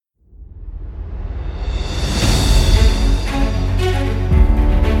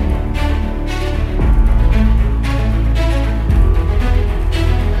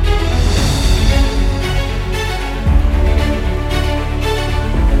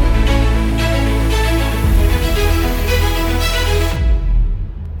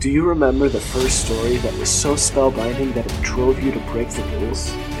Do you remember the first story that was so spellbinding that it drove you to break the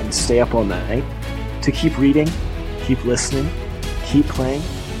rules and stay up all night? To keep reading, keep listening, keep playing?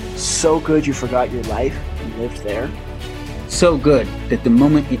 So good you forgot your life and lived there? So good that the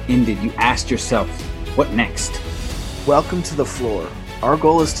moment it ended, you asked yourself, what next? Welcome to the FLORE. Our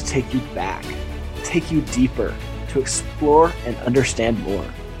goal is to take you back, take you deeper, to explore and understand more,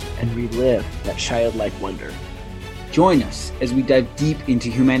 and relive that childlike wonder. Join us as we dive deep into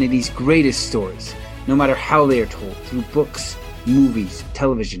humanity's greatest stories, no matter how they are told, through books, movies,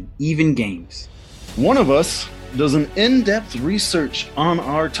 television, even games. One of us does an in-depth research on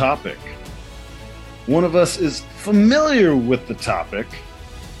our topic. One of us is familiar with the topic.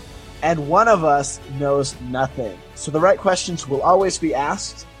 And one of us knows nothing. So the right questions will always be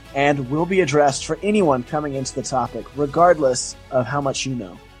asked and will be addressed for anyone coming into the topic, regardless of how much you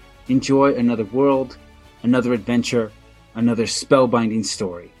know. Enjoy another world, another adventure, another spellbinding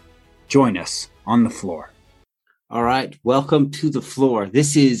story. Join us on the FLORE. All right, welcome to the FLORE.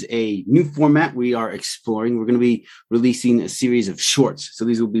 This is a new format we are exploring. We're going to be releasing a series of shorts. So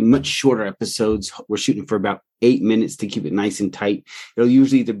these will be much shorter episodes. We're shooting for about 8 minutes to keep it nice and tight. It'll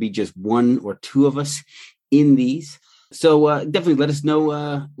usually either be just one or two of us in these. So definitely let us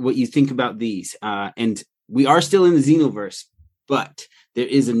know what you think about these. And we are still in the Xenoverse, but there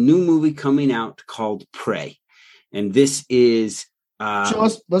is a new movie coming out called Prey. And this is... So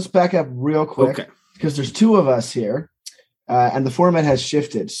let's back up real quick. Okay. Because there's two of us here, and the format has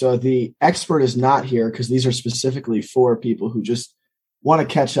shifted. So the expert is not here because these are specifically for people who just want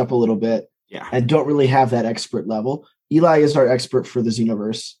to catch up a little bit and don't really have that expert level. Eli is our expert for the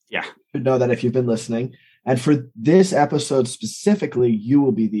Xenoverse. Yeah. You should know that if you've been listening. And for this episode specifically, you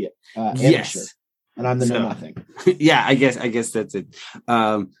will be the amateur. Yes. And I'm the know nothing. Yeah, I guess that's it.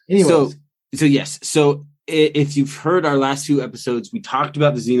 Anyways. So yes. So if you've heard our last few episodes, we talked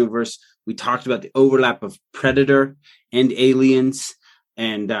about the Xenoverse. We talked about the overlap of Predator and Aliens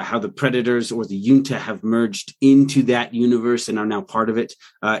and how the Predators or the Junta have merged into that universe and are now part of it.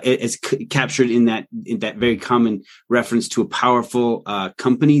 It's captured in that very common reference to a powerful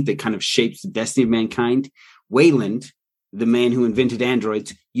company that kind of shapes the destiny of mankind. Wayland, the man who invented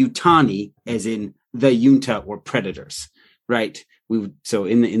androids, Yutani, as in the Junta or Predators, right? So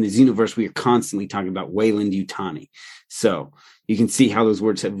in the Xenoverse, we are constantly talking about Wayland Yutani. So you can see how those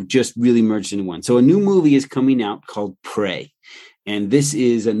words have just really merged into one. So a new movie is coming out called Prey. And this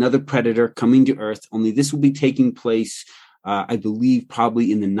is another predator coming to Earth, only this will be taking place, I believe,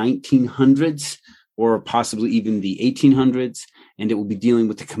 probably in the 1900s or possibly even the 1800s. And it will be dealing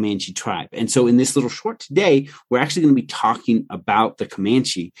with the Comanche tribe. And so in this little short today, we're actually going to be talking about the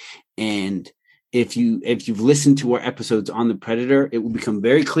Comanche. And if you've listened to our episodes on the Predator, it will become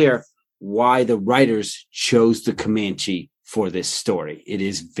very clear why the writers chose the Comanche for this story. It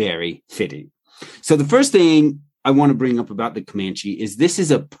is very fitting. So the first thing I want to bring up about the Comanche is this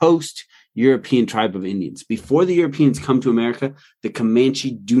is a post-European tribe of Indians. Before the Europeans come to America, the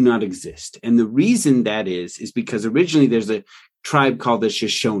Comanche do not exist. And the reason that is because originally there's a tribe called the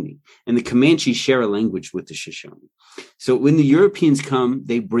Shoshone, and the Comanche share a language with the Shoshone. So when the Europeans come,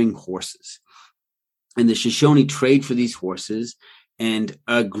 they bring horses. And the Shoshone trade for these horses, and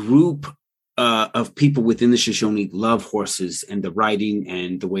a group of people within the Shoshone love horses and the riding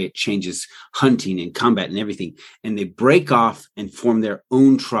and the way it changes hunting and combat and everything. And they break off and form their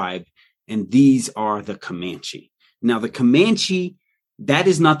own tribe. And these are the Comanche. Now, the Comanche, that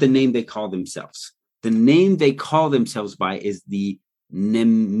is not the name they call themselves. The name they call themselves by is the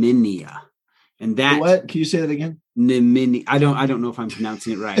Neminia. And that what? Can you say that again? Nemini. I don't know if I'm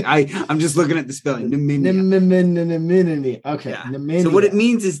pronouncing it right. I'm just looking at the spelling. Neminia. Okay. Yeah. Neminia. So what it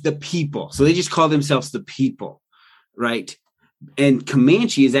means is the people. So they just call themselves the people, right? And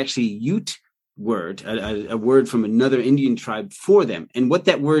Comanche is actually a Ute word, a word from another Indian tribe for them. And what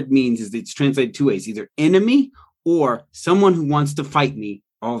that word means is it's translated two ways: either enemy or someone who wants to fight me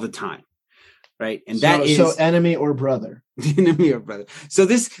all the time. Right. And that is so enemy or brother. Enemy or brother. So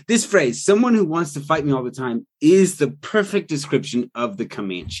this phrase, someone who wants to fight me all the time, is the perfect description of the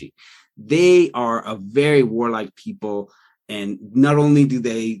Comanche. They are a very warlike people. And not only do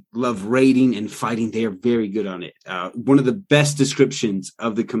they love raiding and fighting, they are very good on it. One of the best descriptions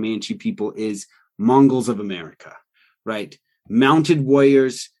of the Comanche people is Mongols of America, right? Mounted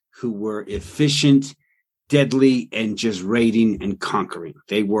warriors who were efficient, deadly, and just raiding and conquering.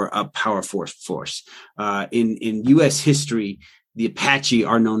 They were a powerful force. In U.S. history, the Apache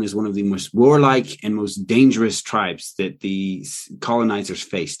are known as one of the most warlike and most dangerous tribes that the colonizers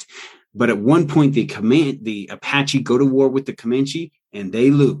faced. But at one point, the Apache go to war with the Comanche, and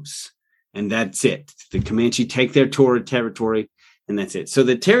they lose. And that's it. The Comanche take their territory, and that's it. So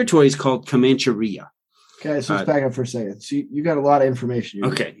the territory is called Comancheria. Okay, so let's back up for a second. So you got a lot of information.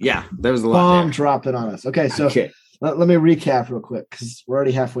 Okay, yeah, there was a lot. Bomb dropping on us. Okay, so let me recap real quick because we're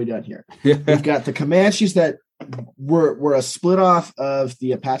already halfway done here. We've got the Comanches that were a split off of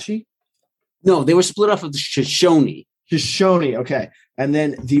the Apache. No, they were split off of the Shoshone. Shoshone, okay. And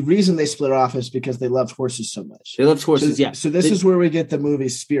then the reason they split off is because they loved horses so much. They loved horses, So this is where we get the movie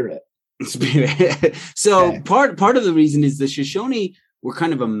Spirit. So part of the reason is the Shoshone were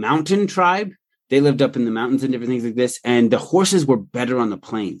kind of a mountain tribe. They lived up in the mountains and different things like this, and the horses were better on the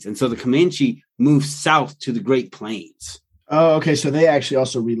plains. And so the Comanche moved south to the Great Plains. Oh, okay. So they actually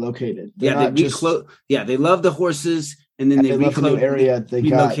also relocated. They love the horses, and then they love the new area. They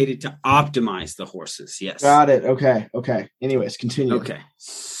relocated to optimize the horses. Yes, got it. Okay. Anyways, continue. Okay,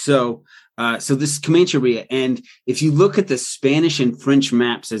 so this Comanche area, and if you look at the Spanish and French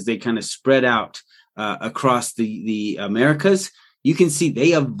maps as they kind of spread out across the Americas, you can see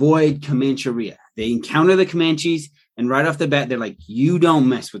they avoid Comancheria. They encounter the Comanches, and right off the bat, they're like, you don't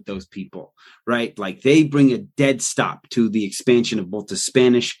mess with those people, right? Like they bring a dead stop to the expansion of both the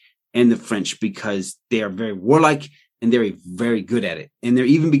Spanish and the French because they are very warlike and they're very good at it. And there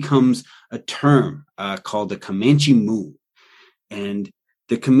even becomes a term called the Comanche Moon. And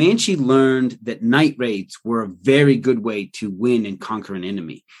the Comanche learned that night raids were a very good way to win and conquer an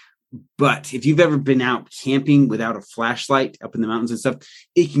enemy. But if you've ever been out camping without a flashlight up in the mountains and stuff,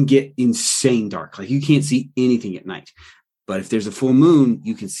 it can get insane dark. Like you can't see anything at night. But if there's a full moon,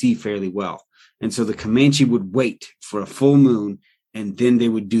 you can see fairly well. And so the Comanche would wait for a full moon, and then they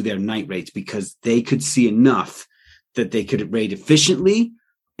would do their night raids because they could see enough that they could raid efficiently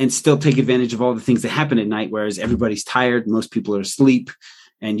and still take advantage of all the things that happen at night, whereas everybody's tired, most people are asleep,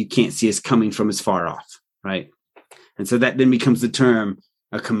 and you can't see us coming from as far off, right? And so that then becomes the term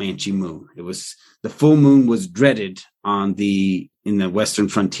a Comanche moon. It was the full moon was dreaded in the western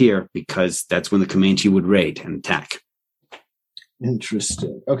frontier because that's when the Comanche would raid and attack.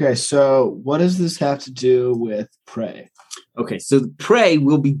 Interesting. Okay, so what does this have to do with prey? Okay, so the prey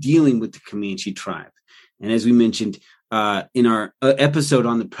will be dealing with the Comanche tribe, and as we mentioned in our episode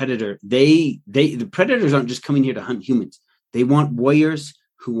on the predator, the predators aren't just coming here to hunt humans. They want warriors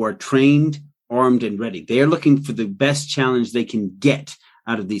who are trained, armed, and ready. They are looking for the best challenge they can get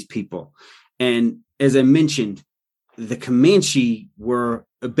out of these people. And as I mentioned, the Comanche were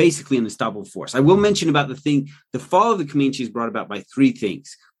basically an unstoppable force. I will mention about the fall of the Comanche is brought about by three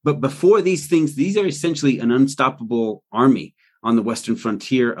things. But before these things, these are essentially an unstoppable army on the western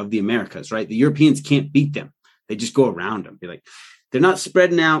frontier of the Americas, right? The Europeans can't beat them. They just go around them. Be like, they're not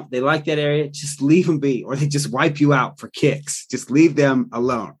spreading out. They like that area. Just leave them be, or they just wipe you out for kicks. Just leave them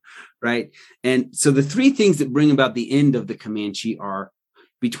alone, right? And so the three things that bring about the end of the Comanche are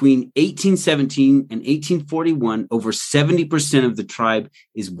between 1817 and 1841, over 70% of the tribe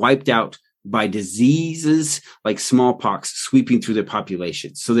is wiped out by diseases like smallpox sweeping through their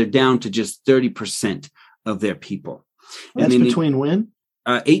population. So they're down to just 30% of their people. That's between when?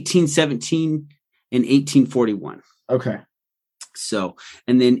 1817 and 1841. Okay. So,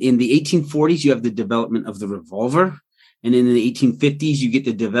 and then in the 1840s, you have the development of the revolver. And in the 1850s, you get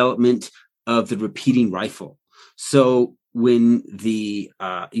the development of the repeating rifle. So when the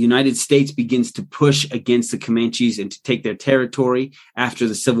United States begins to push against the Comanches and to take their territory after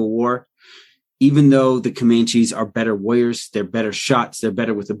the Civil War, even though the Comanches are better warriors, they're better shots, they're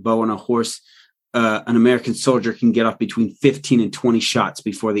better with a bow and a horse, an American soldier can get off between 15 and 20 shots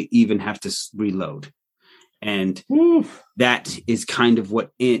before they even have to reload. And that is kind of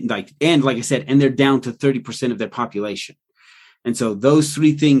what, like I said, and they're down to 30% of their population. And so those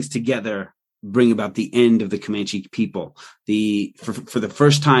three things together bring about the end of the Comanche people. For the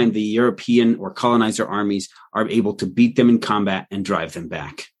first time, the European or colonizer armies are able to beat them in combat and drive them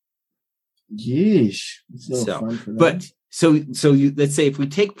back. Yeesh. Fun for them. Let's say if we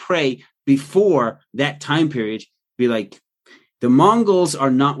take prey before that time period, be like, the Mongols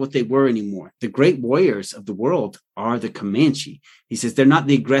are not what they were anymore. The great warriors of the world are the Comanche. He says they're not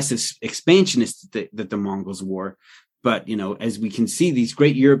the aggressive expansionists that the Mongols were. But, as we can see, these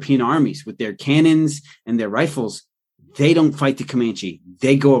great European armies with their cannons and their rifles, they don't fight the Comanche.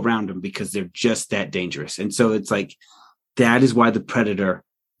 They go around them because they're just that dangerous. And so it's like, that is why the predator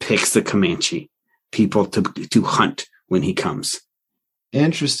picks the Comanche people to hunt when he comes.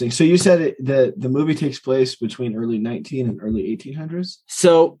 Interesting. So you said the movie takes place between early 19 and early 1800s?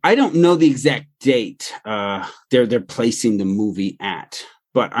 So I don't know the exact date they're placing the movie at.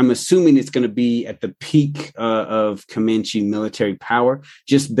 But I'm assuming it's going to be at the peak of Comanche military power,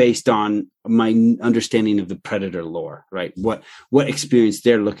 just based on my understanding of the predator lore, right? What experience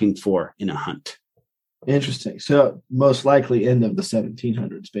they're looking for in a hunt. Interesting. So most likely end of the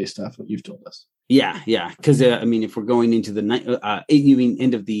 1700s, based off what you've told us. Yeah. Because I mean, if we're going into the you mean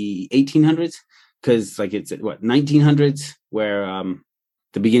end of the 1800s? Because like it's what 1900s, where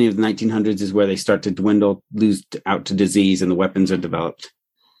the beginning of the 1900s is where they start to dwindle, lose out to disease, and the weapons are developed.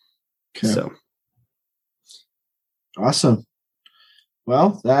 Okay. So awesome.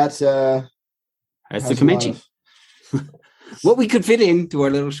 Well, that's the Comanche. What we could fit into our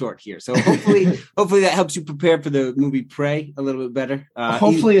little short here. So hopefully that helps you prepare for the movie Prey a little bit better.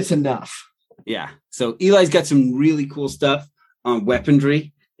 Hopefully it's enough. Yeah. So Eli's got some really cool stuff on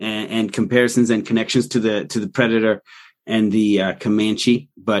weaponry and comparisons and connections to the Predator and the Comanche,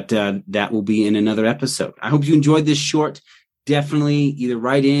 but that will be in another episode. I hope you enjoyed this short. Definitely either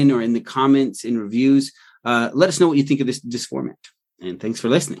write in or in the comments, in reviews. Let us know what you think of this format. And thanks for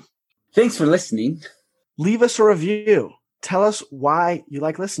listening. Leave us a review. Tell us why you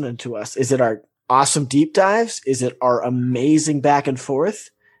like listening to us. Is it our awesome deep dives? Is it our amazing back and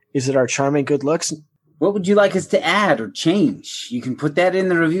forth? Is it our charming good looks? What would you like us to add or change? You can put that in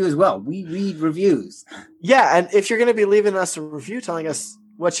the review as well. We read reviews. Yeah, and if you're going to be leaving us a review telling us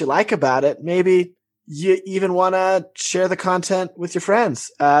what you like about it, maybe you even want to share the content with your friends.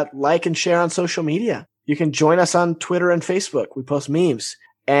 Like and share on social media. You can join us on Twitter and Facebook. We post memes.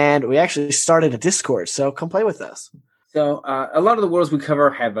 And we actually started a Discord, so come play with us. So a lot of the worlds we cover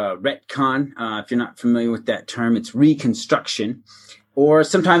have a retcon. If you're not familiar with that term, it's reconstruction. Or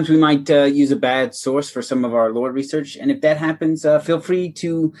sometimes we might use a bad source for some of our lore research. And if that happens, feel free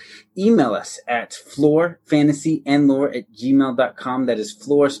to email us at florefantasyandlore@gmail.com. That is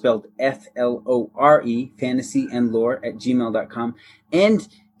Flore spelled FLORE, fantasyandlore@gmail.com. And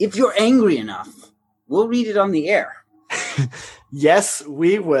if you're angry enough, we'll read it on the air. Yes,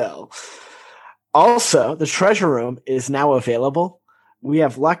 we will. Also, the treasure room is now available. We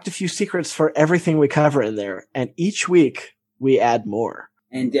have locked a few secrets for everything we cover in there, and each week we add more.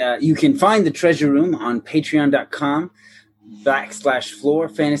 And you can find the treasure room on patreon.com/Flore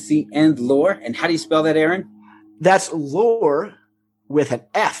Fantasy and Lore. And how do you spell that, Aaron? That's lore with an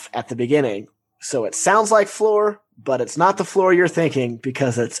F at the beginning. So it sounds like floor, but it's not the floor you're thinking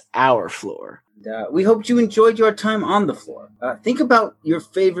because it's our floor. We hope you enjoyed your time on the floor. Think about your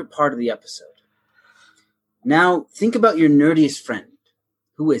favorite part of the episode. Now, think about your nerdiest friend.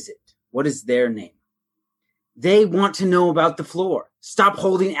 Who is it? What is their name? They want to know about the floor. Stop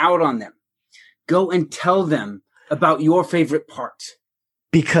holding out on them. Go and tell them about your favorite part.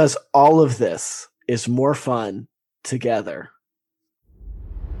 Because all of this is more fun together.